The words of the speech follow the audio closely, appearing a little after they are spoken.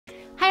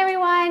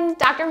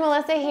Dr.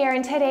 Melissa here,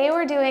 and today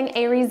we're doing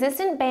a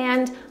resistant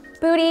band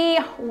booty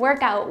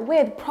workout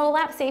with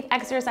Prolapse safe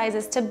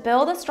exercises to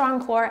build a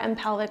strong core and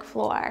pelvic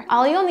floor.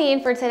 All you'll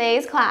need for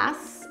today's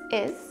class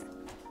is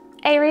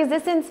a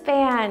resistance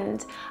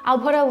band. I'll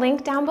put a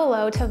link down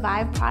below to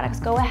Vive products.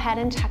 Go ahead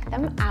and check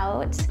them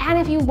out. And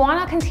if you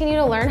want to continue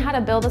to learn how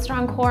to build a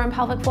strong core and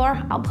pelvic floor,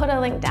 I'll put a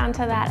link down to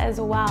that as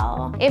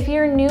well. If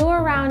you're new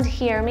around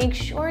here, make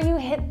sure you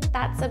hit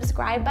that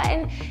subscribe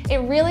button. It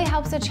really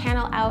helps the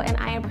channel out and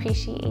I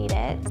appreciate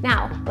it.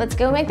 Now, let's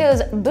go make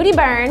those booty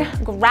burn.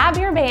 Grab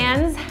your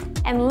bands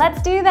and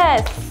let's do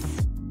this.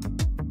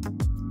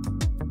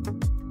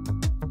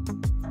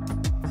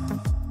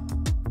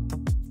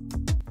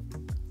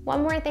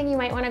 One more thing you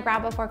might want to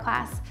grab before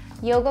class,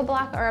 yoga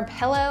block or a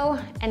pillow,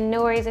 and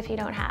no worries if you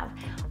don't have.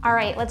 All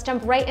right, let's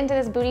jump right into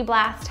this booty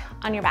blast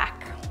on your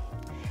back.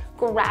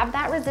 Grab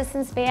that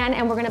resistance band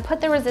and we're gonna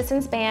put the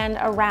resistance band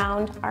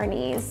around our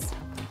knees.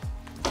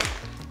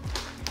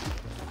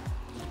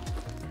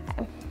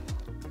 Okay.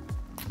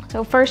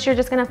 So first you're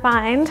just gonna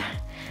find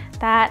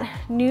that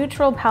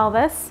neutral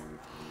pelvis.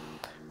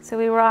 So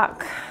we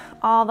rock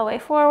all the way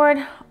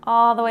forward,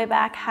 all the way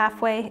back,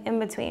 halfway in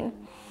between.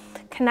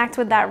 Connect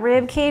with that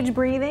rib cage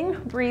breathing,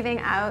 breathing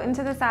out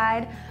into the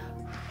side,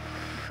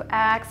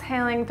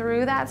 exhaling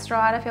through that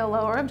straw to feel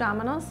lower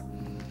abdominals.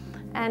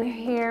 And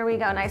here we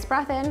go, nice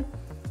breath in.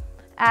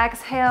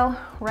 Exhale,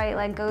 right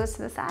leg goes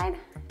to the side,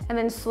 and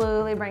then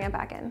slowly bring it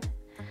back in.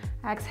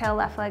 Exhale,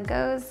 left leg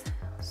goes,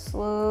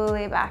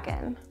 slowly back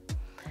in.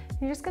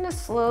 You're just gonna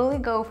slowly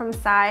go from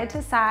side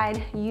to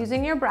side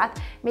using your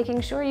breath,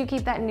 making sure you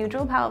keep that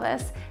neutral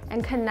pelvis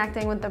and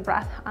connecting with the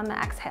breath on the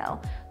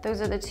exhale. Those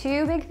are the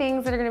two big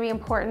things that are gonna be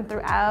important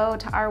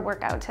throughout our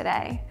workout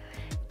today.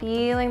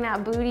 Feeling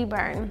that booty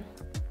burn.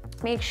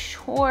 Make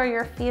sure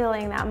you're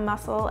feeling that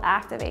muscle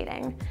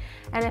activating.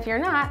 And if you're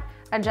not,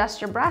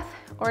 adjust your breath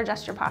or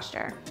adjust your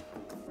posture.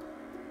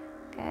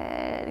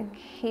 Good,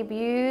 keep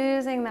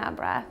using that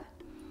breath.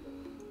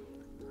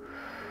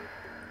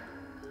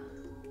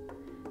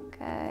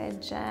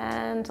 Good,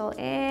 gentle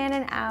in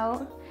and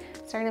out.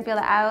 Starting to feel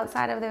the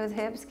outside of those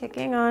hips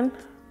kicking on.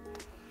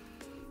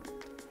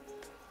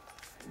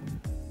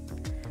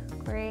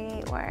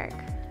 Great work.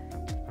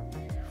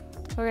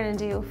 We're gonna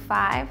do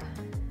 5,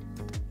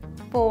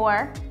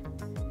 4,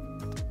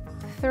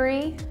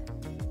 3,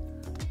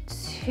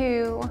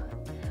 2.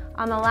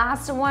 On the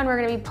last one, we're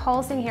gonna be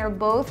pulsing here,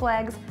 both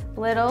legs,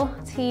 little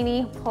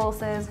teeny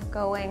pulses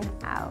going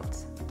out.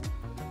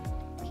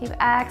 Keep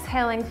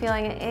exhaling,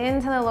 feeling it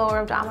into the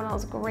lower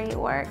abdominals. Great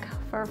work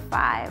for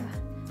 5,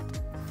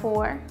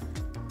 4,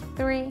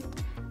 3,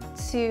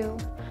 2,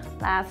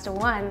 last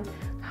one.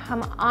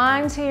 Come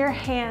onto your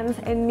hands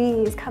and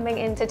knees, coming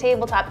into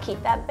tabletop.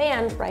 Keep that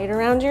band right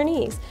around your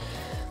knees.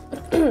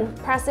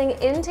 Pressing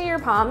into your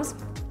palms.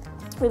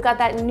 We've got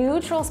that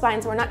neutral spine,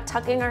 so we're not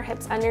tucking our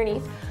hips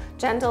underneath.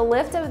 Gentle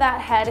lift of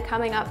that head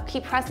coming up.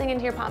 Keep pressing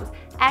into your palms.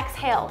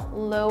 Exhale,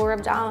 lower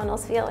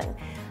abdominals feeling.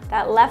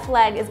 That left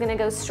leg is gonna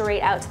go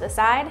straight out to the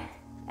side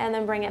and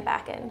then bring it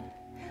back in.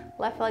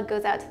 Left leg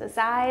goes out to the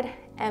side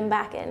and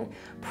back in.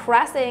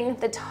 Pressing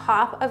the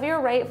top of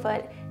your right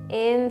foot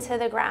into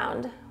the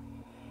ground.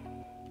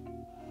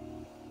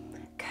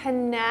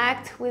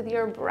 Connect with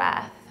your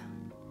breath.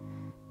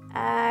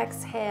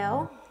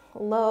 Exhale,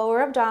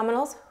 lower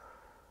abdominals.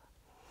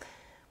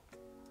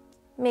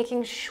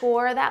 Making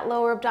sure that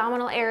lower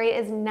abdominal area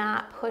is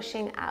not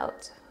pushing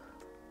out.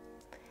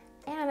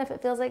 And if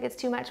it feels like it's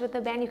too much with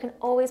the band, you can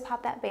always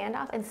pop that band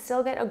off and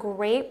still get a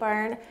great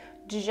burn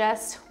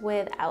just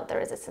without the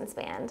resistance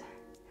band.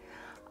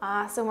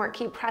 Awesome work.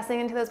 Keep pressing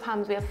into those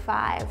palms. We have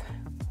 5,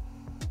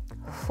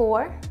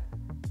 4,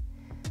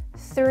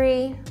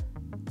 3,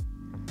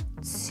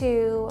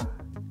 2,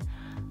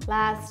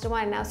 last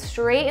one. Now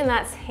straighten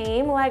that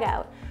same leg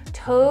out.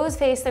 Toes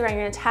face the ground.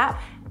 You're gonna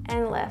tap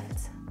and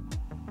lift.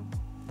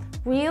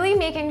 Really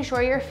making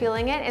sure you're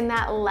feeling it in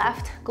that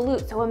left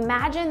glute. So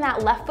imagine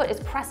that left foot is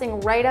pressing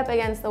right up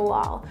against the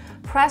wall.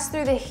 Press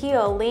through the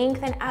heel,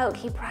 lengthen out.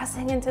 Keep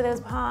pressing into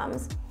those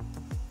palms.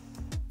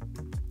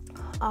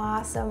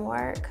 Awesome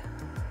work.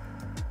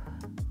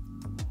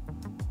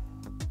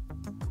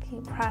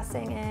 Keep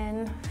pressing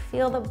in.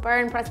 Feel the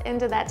burn, press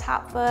into that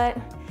top foot.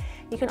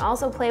 You can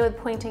also play with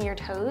pointing your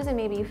toes and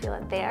maybe you feel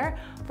it there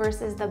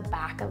versus the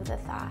back of the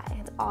thigh.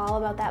 It's all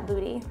about that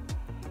booty.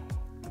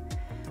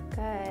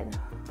 Good.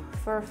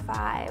 For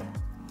 5,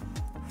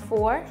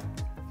 4,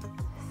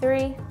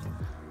 3,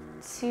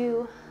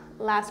 2,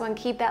 last one.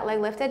 Keep that leg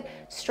lifted,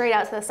 straight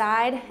out to the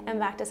side and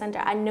back to center.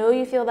 I know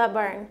you feel that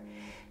burn.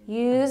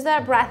 Use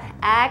that breath,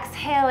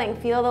 exhaling.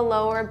 Feel the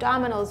lower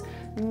abdominals,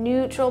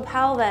 neutral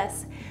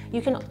pelvis.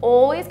 You can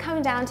always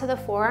come down to the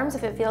forearms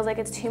if it feels like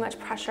it's too much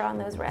pressure on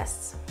those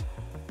wrists.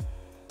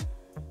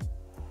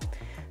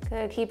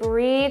 Good, keep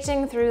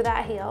reaching through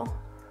that heel.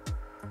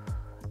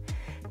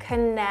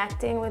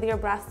 Connecting with your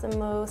breath, the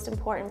most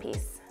important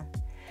piece.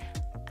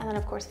 And then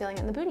of course, feeling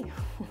it in the booty.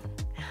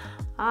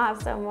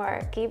 Awesome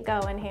work, keep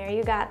going here,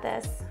 you got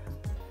this.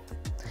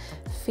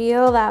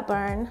 Feel that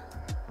burn.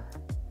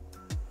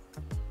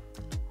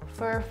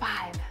 for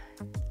 5,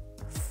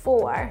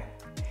 4,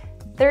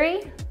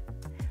 3,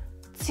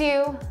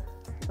 2,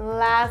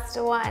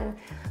 last one.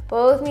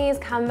 Both knees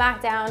come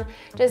back down.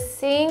 Just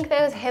sink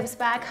those hips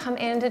back, come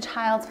into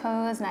child's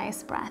pose.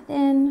 Nice breath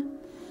in.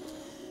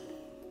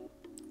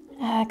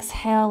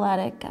 Exhale, let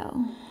it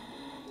go.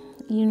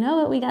 You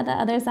know it, we got the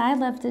other side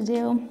left to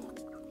do.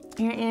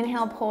 Your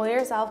inhale, pull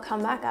yourself,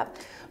 come back up.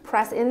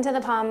 Press into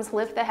the palms,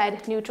 lift the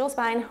head, neutral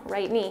spine,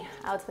 right knee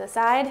out to the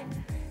side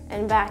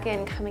and back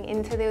in, coming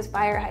into those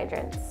fire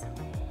hydrants.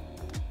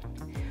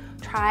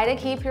 Try to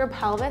keep your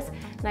pelvis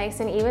nice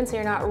and even so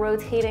you're not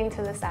rotating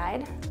to the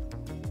side.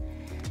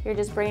 You're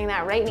just bringing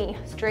that right knee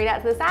straight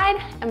out to the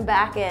side and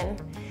back in.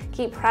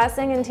 Keep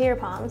pressing into your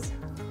palms.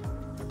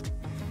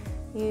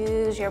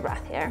 Use your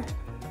breath here.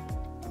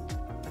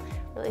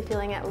 Really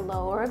feeling it,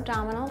 lower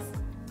abdominals.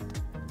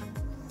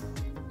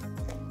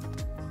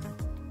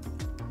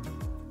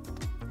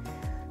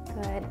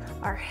 Good.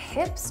 Our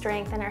hip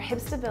strength and our hip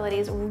stability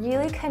is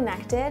really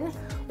connected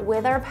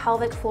with our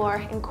pelvic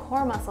floor and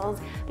core muscles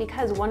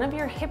because one of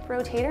your hip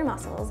rotator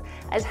muscles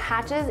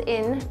attaches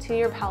into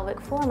your pelvic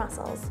floor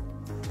muscles.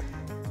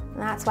 And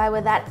that's why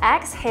with that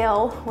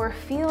exhale, we're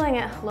feeling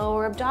it,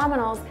 lower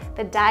abdominals,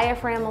 the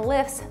diaphragm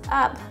lifts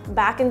up,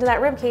 back into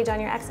that rib cage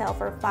on your exhale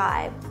for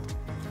 5,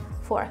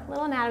 4,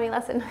 little anatomy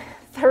lesson,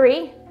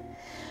 3,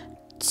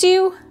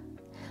 2,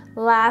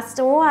 last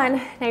one.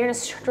 Now you're gonna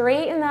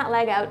straighten that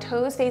leg out,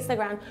 toes face the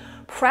ground,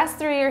 press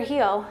through your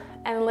heel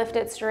and lift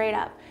it straight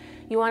up.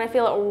 You wanna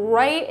feel it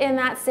right in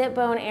that sit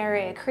bone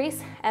area,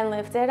 crease and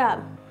lift it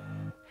up.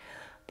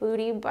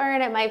 Booty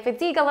burn, it might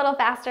fatigue a little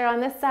faster on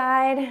this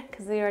side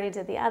because we already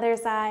did the other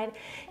side.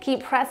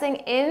 Keep pressing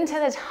into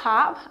the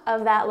top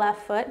of that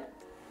left foot.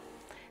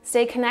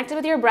 Stay connected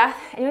with your breath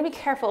and you're gonna be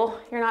careful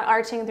you're not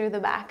arching through the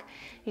back.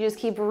 You just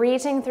keep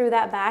reaching through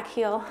that back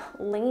heel,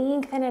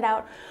 lengthen it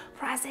out,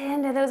 press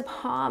into those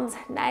palms,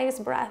 nice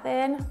breath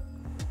in.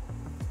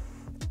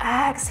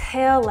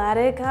 Exhale, let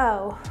it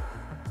go.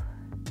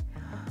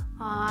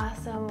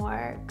 Awesome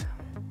work.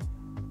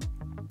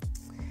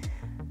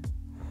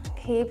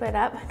 Keep it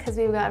up because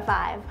we've got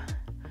 5,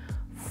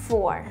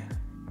 4,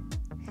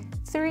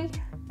 3,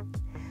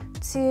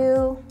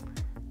 2,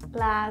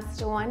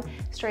 last one.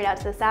 Straight out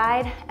to the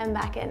side and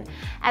back in.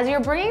 As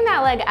you're bringing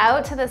that leg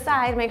out to the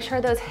side, make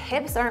sure those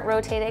hips aren't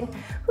rotating.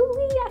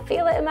 Ooh, I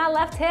feel it in my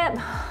left hip.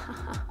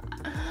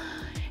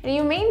 And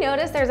you may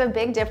notice there's a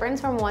big difference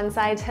from one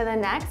side to the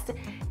next.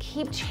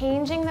 Keep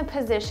changing the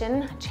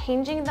position,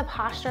 changing the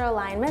posture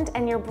alignment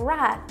and your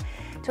breath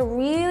to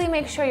really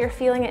make sure you're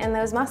feeling it in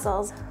those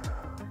muscles.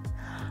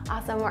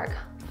 Awesome work.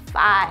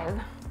 5,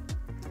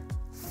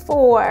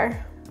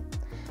 4,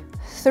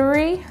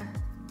 3,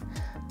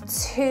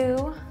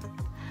 2,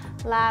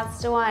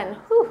 last one.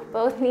 Whew,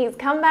 both knees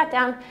come back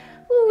down.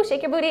 Woo,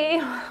 shake your booty.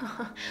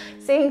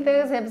 Sink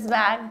those hips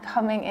back,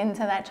 coming into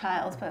that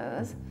child's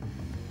pose.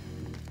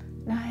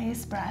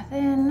 Nice breath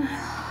in.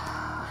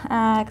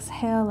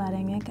 Exhale,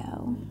 letting it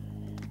go.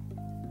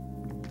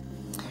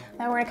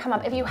 Now we're gonna come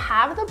up. If you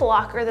have the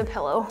block or the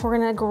pillow, we're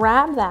gonna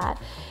grab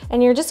that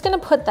and you're just gonna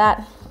put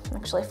that,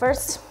 actually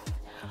first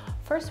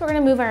we're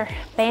gonna move our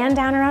band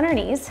down around our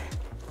knees,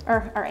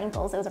 or our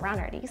ankles, those around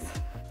our knees.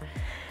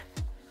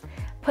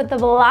 Put the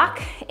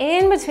block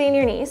in between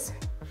your knees.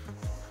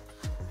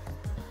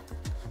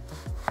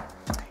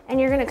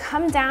 And you're gonna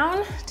come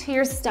down to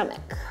your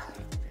stomach.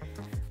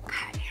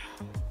 Okay.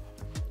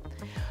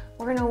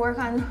 We're gonna work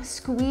on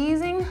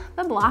squeezing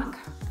the block.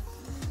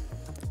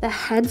 The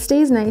head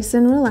stays nice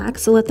and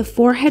relaxed, so let the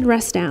forehead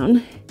rest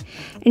down.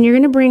 And you're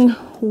gonna bring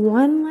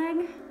one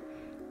leg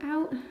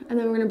out, and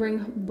then we're gonna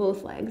bring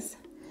both legs.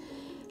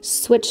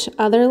 Switch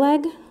other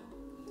leg,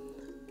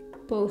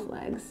 both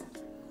legs.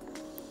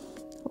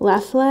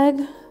 Left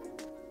leg,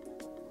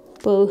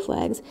 both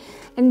legs.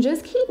 And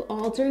just keep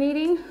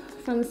alternating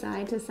from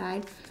side to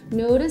side.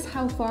 Notice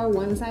how far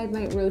one side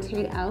might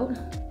rotate out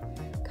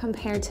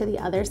compared to the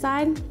other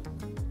side.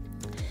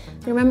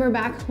 Remember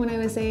back when I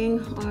was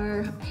saying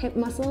our hip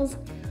muscles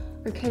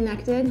are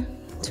connected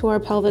to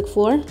our pelvic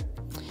floor?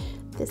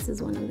 This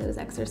is one of those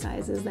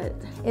exercises that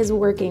is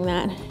working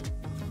that,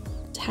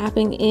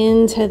 tapping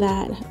into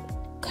that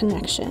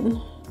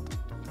connection.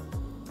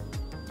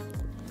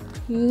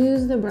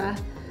 Use the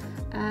breath,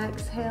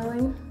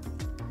 exhaling.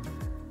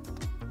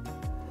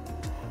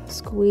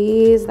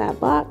 Squeeze that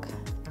block.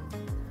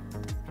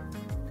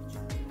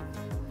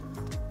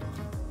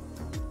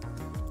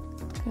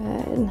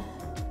 Good.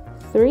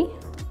 3,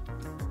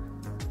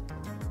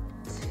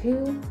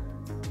 2.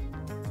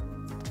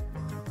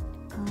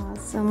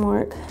 Awesome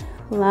work.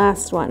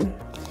 Last one.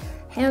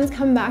 Hands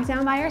come back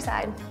down by your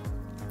side.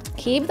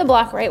 Keep the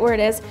block right where it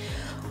is.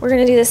 We're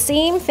gonna do the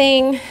same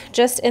thing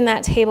just in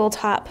that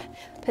tabletop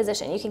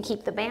position. You can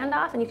keep the band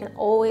off and you can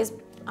always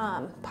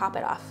pop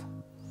it off.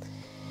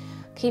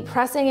 Keep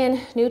pressing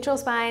in, neutral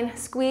spine,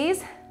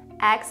 squeeze,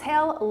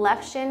 exhale,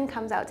 left shin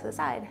comes out to the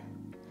side.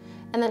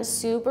 And then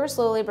super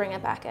slowly bring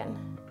it back in.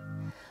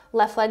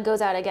 Left leg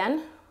goes out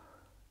again,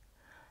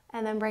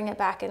 and then bring it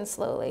back in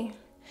slowly.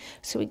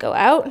 So we go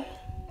out,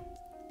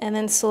 and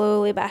then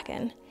slowly back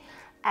in.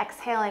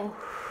 Exhaling,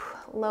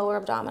 lower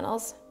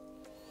abdominals.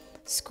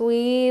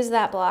 Squeeze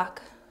that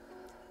block.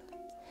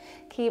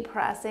 Keep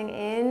pressing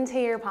into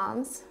your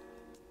palms.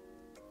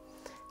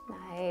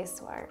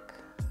 Nice work.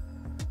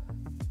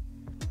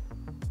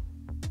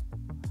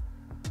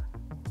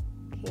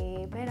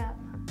 Keep it up.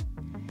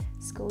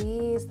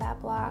 Squeeze that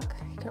block.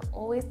 You can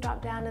always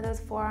drop down to those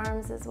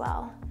forearms as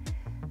well.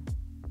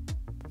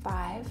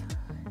 5,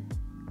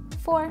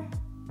 4,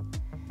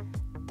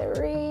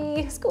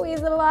 3,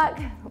 squeeze the block.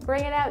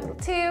 Bring it out,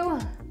 2.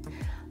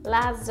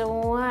 Last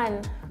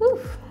one.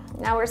 Whew.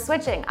 Now we're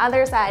switching,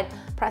 other side.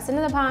 Press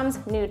into the palms,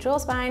 neutral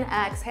spine,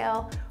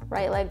 exhale.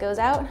 Right leg goes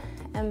out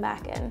and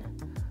back in.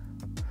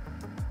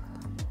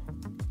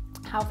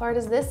 How far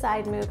does this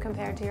side move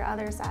compared to your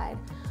other side?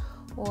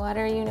 What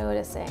are you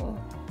noticing?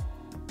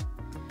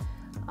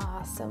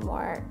 Awesome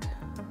work.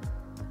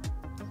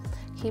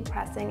 Keep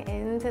pressing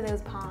into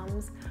those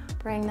palms.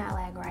 Bring that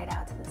leg right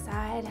out to the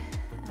side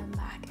and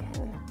back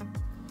in.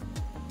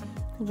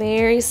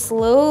 Very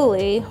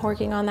slowly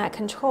working on that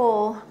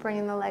control,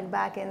 bringing the leg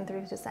back in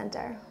through to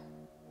center.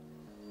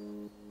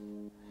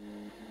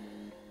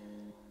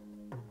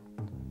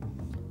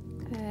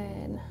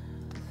 Good.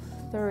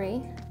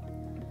 3,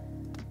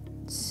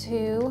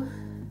 2,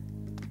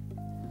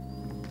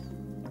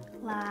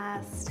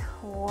 last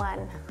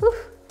one. Whew.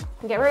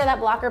 Get rid of that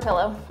blocker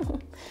pillow.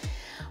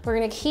 We're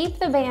gonna keep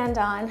the band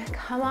on,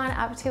 come on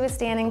up to a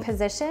standing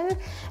position,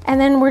 and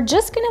then we're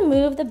just gonna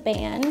move the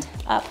band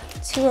up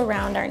to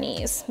around our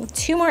knees.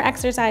 2 more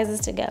exercises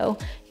to go.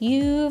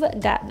 You've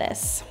got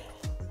this.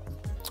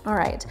 All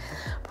right,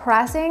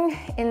 pressing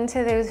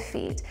into those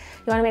feet.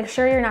 You wanna make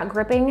sure you're not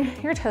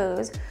gripping your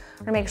toes.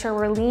 We're gonna make sure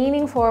we're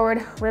leaning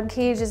forward, rib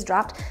cage is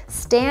dropped.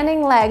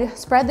 Standing leg,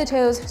 spread the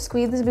toes,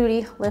 squeeze the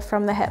booty, lift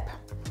from the hip.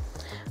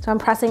 So I'm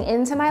pressing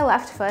into my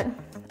left foot.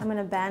 I'm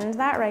gonna bend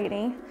that right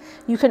knee.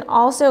 You can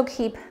also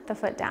keep the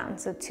foot down.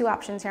 So 2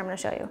 options here I'm gonna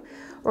show you.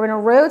 We're gonna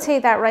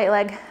rotate that right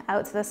leg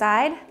out to the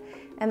side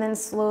and then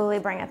slowly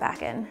bring it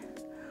back in.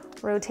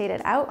 Rotate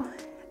it out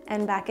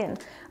and back in.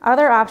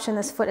 Other option,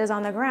 this foot is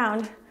on the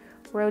ground.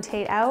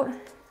 Rotate out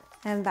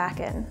and back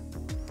in.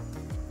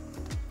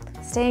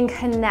 Staying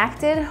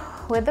connected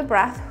with the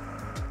breath.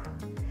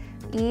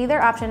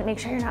 Either option, make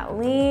sure you're not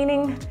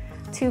leaning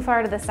too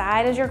far to the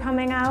side as you're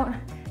coming out,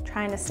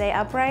 trying to stay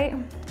upright.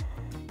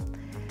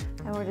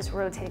 And we're just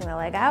rotating the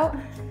leg out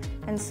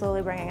and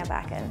slowly bringing it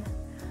back in.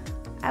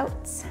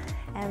 Out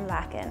and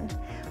back in.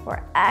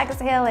 We're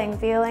exhaling,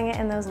 feeling it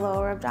in those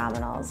lower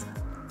abdominals.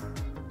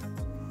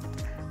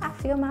 I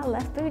feel my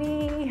left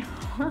booty.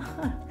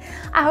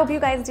 I hope you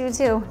guys do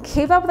too.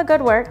 Keep up the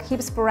good work.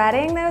 Keep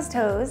spreading those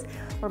toes.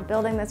 We're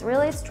building this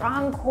really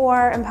strong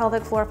core and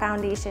pelvic floor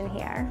foundation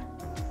here.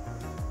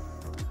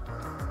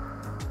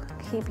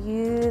 Keep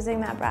using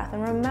that breath.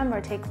 And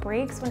remember, take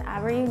breaks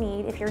whenever you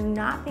need. If you're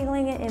not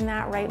feeling it in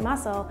that right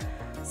muscle,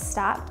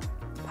 stop,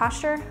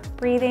 posture,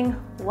 breathing.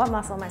 What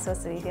muscle am I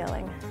supposed to be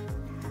feeling?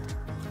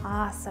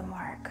 Awesome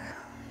work.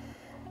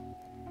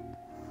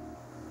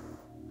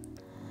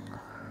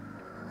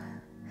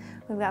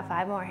 We've got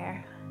 5 more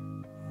here.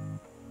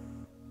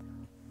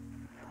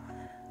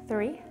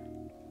 3,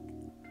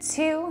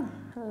 2,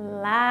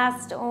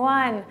 last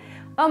one.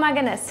 Oh my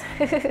goodness.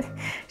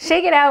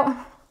 Shake it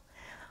out.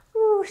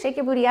 Ooh, shake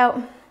your booty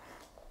out.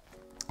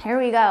 Here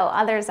we go,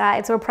 other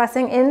side. So we're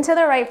pressing into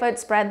the right foot,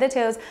 spread the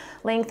toes,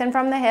 lengthen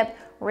from the hip,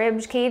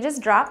 rib cage is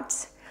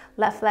dropped,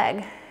 left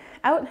leg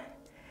out,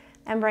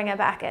 and bring it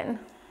back in.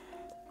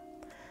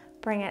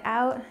 Bring it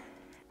out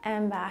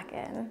and back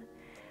in.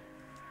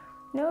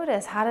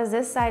 Notice, how does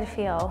this side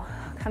feel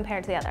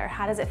compared to the other?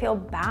 How does it feel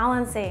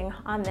balancing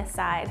on this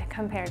side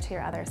compared to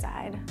your other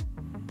side?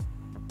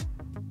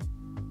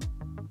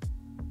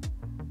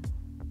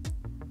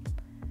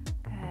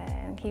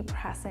 Keep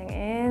pressing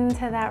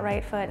into that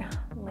right foot,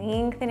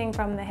 lengthening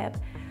from the hip.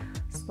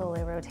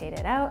 Slowly rotate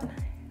it out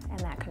and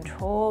that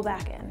control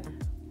back in.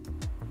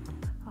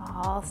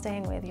 All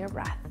staying with your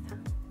breath.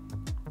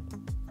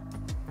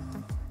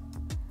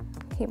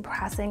 Keep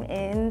pressing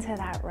into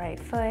that right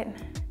foot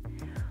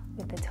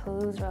with the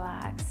toes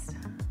relaxed.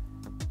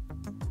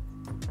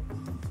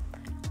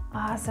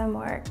 Awesome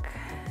work.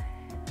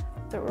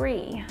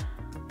 3,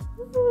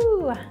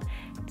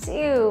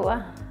 2,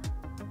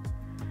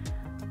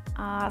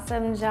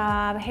 awesome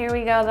job. Here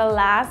we go, the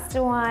last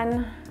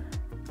one.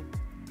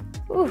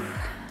 Oof.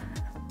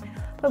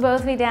 Put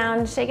both feet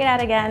down, shake it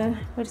out again.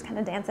 We just kind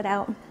of dance it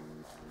out.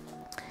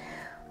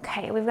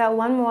 Okay, we've got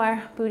one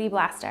more booty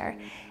blaster.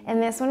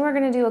 And this one we're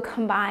gonna do a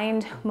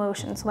combined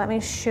motion. So let me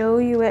show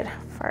you it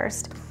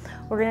first.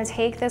 We're gonna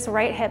take this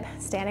right hip,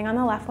 standing on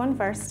the left one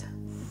first.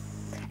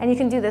 And you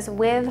can do this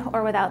with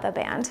or without the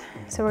band.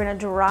 So we're gonna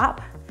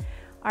drop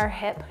our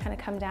hip, kind of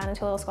come down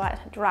into a little squat,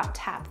 drop,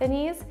 tap the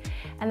knees,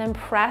 and then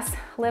press,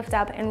 lift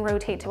up, and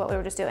rotate to what we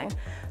were just doing.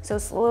 So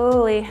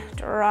slowly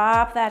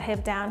drop that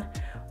hip down,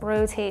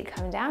 rotate,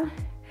 come down,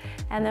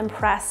 and then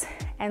press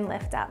and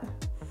lift up.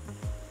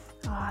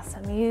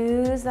 Awesome,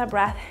 use that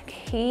breath,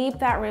 keep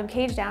that rib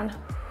cage down,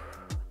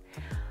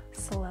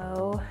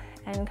 slow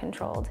and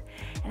controlled.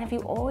 And if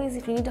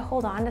you need to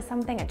hold on to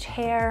something, a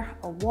chair,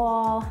 a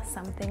wall,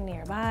 something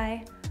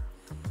nearby.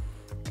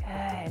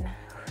 Good.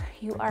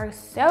 You are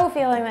so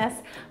feeling this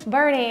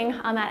burning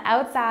on that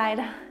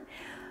outside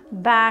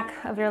back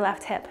of your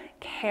left hip.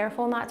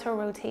 Careful not to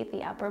rotate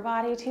the upper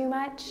body too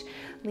much,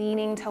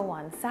 leaning to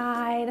one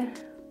side.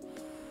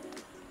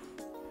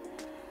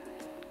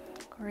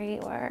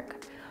 Great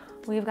work.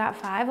 We've got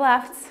 5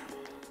 left.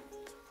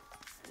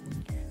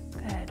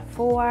 Good,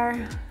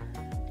 4.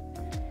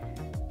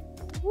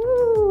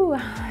 Woo,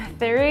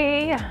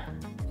 3,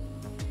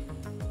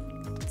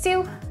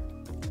 2.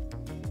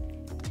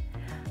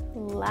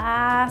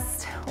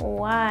 Last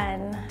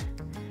one.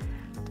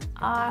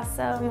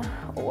 Awesome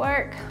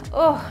work.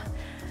 Oh.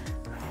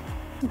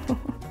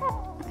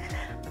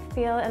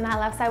 Feel it in that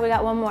left side. We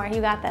got one more. You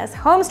got this.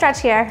 Home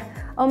stretch here.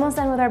 Almost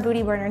done with our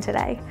booty burner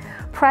today.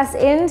 Press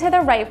into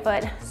the right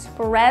foot.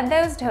 Spread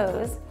those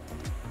toes.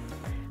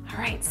 All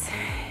right,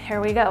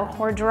 here we go.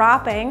 We're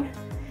dropping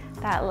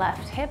that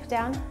left hip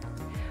down.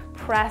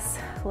 Press,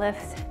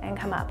 lift, and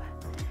come up.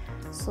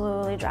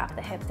 Slowly drop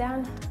the hip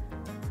down.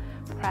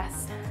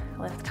 Press,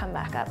 lift, come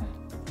back up.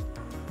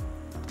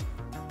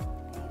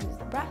 Use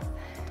the breath.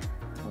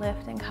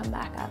 Lift and come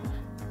back up.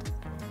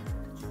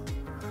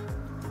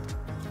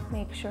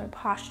 Make sure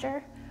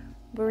posture,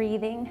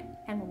 breathing,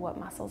 and what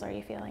muscles are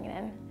you feeling it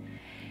in.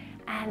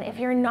 And if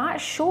you're not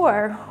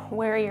sure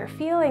where you're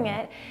feeling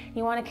it,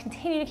 you want to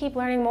continue to keep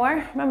learning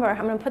more, remember,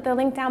 I'm going to put the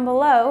link down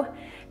below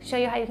to show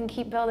you how you can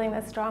keep building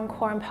this strong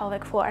core and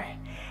pelvic floor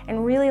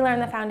and really learn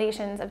the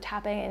foundations of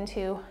tapping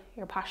into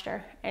your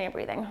posture and your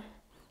breathing.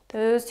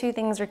 Those 2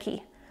 things are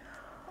key.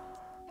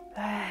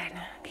 Good.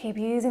 Keep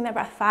using the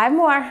breath. 5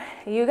 more.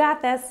 You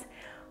got this.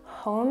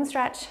 Home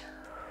stretch.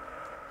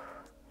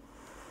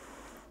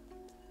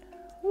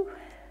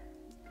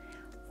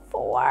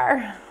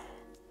 4,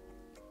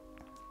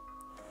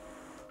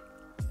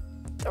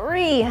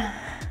 3,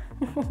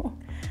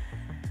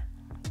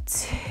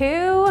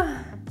 2,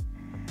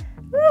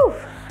 woo.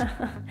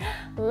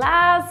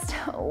 Last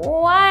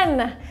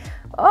one.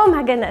 Oh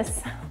my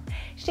goodness.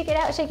 Shake it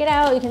out, shake it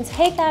out. You can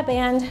take that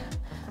band.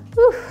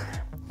 Woo.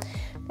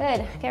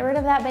 Good, get rid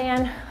of that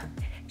band.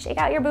 Shake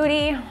out your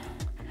booty.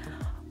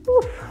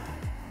 Woo.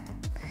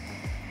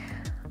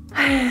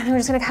 And we're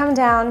just gonna come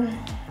down.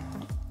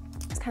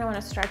 Just kind of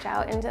wanna stretch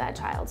out into that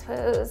child's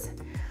pose.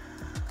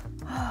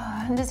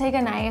 And just take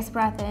a nice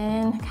breath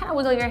in. Kind of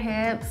wiggle your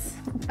hips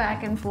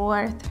back and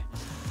forth.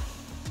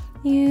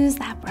 Use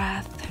that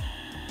breath.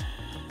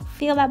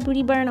 Feel that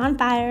booty burn on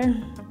fire.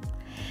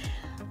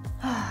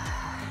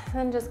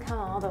 Then just come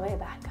all the way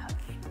back up.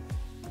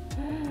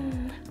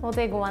 We'll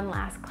take one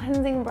last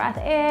cleansing breath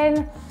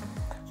in.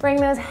 Bring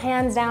those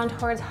hands down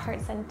towards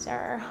heart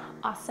center.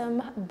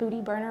 Awesome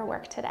booty burner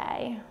work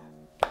today.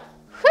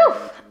 Whew!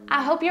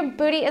 I hope your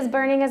booty is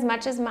burning as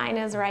much as mine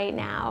is right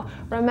now.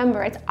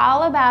 Remember, it's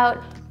all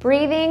about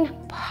breathing,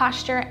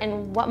 posture,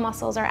 and what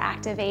muscles are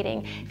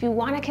activating. If you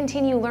want to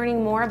continue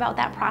learning more about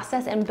that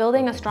process and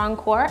building a strong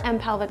core and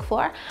pelvic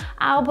floor,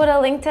 I'll put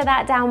a link to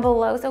that down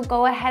below, so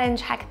go ahead and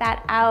check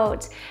that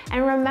out.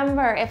 And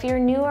remember, if you're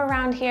new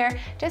around here,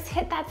 just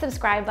hit that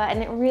subscribe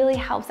button. It really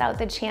helps out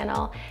the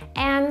channel.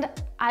 And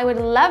I would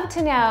love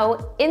to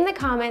know in the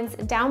comments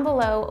down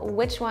below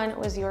which one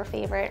was your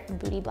favorite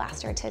booty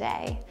blaster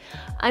today.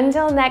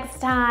 Until next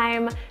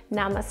time,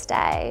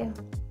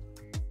 namaste.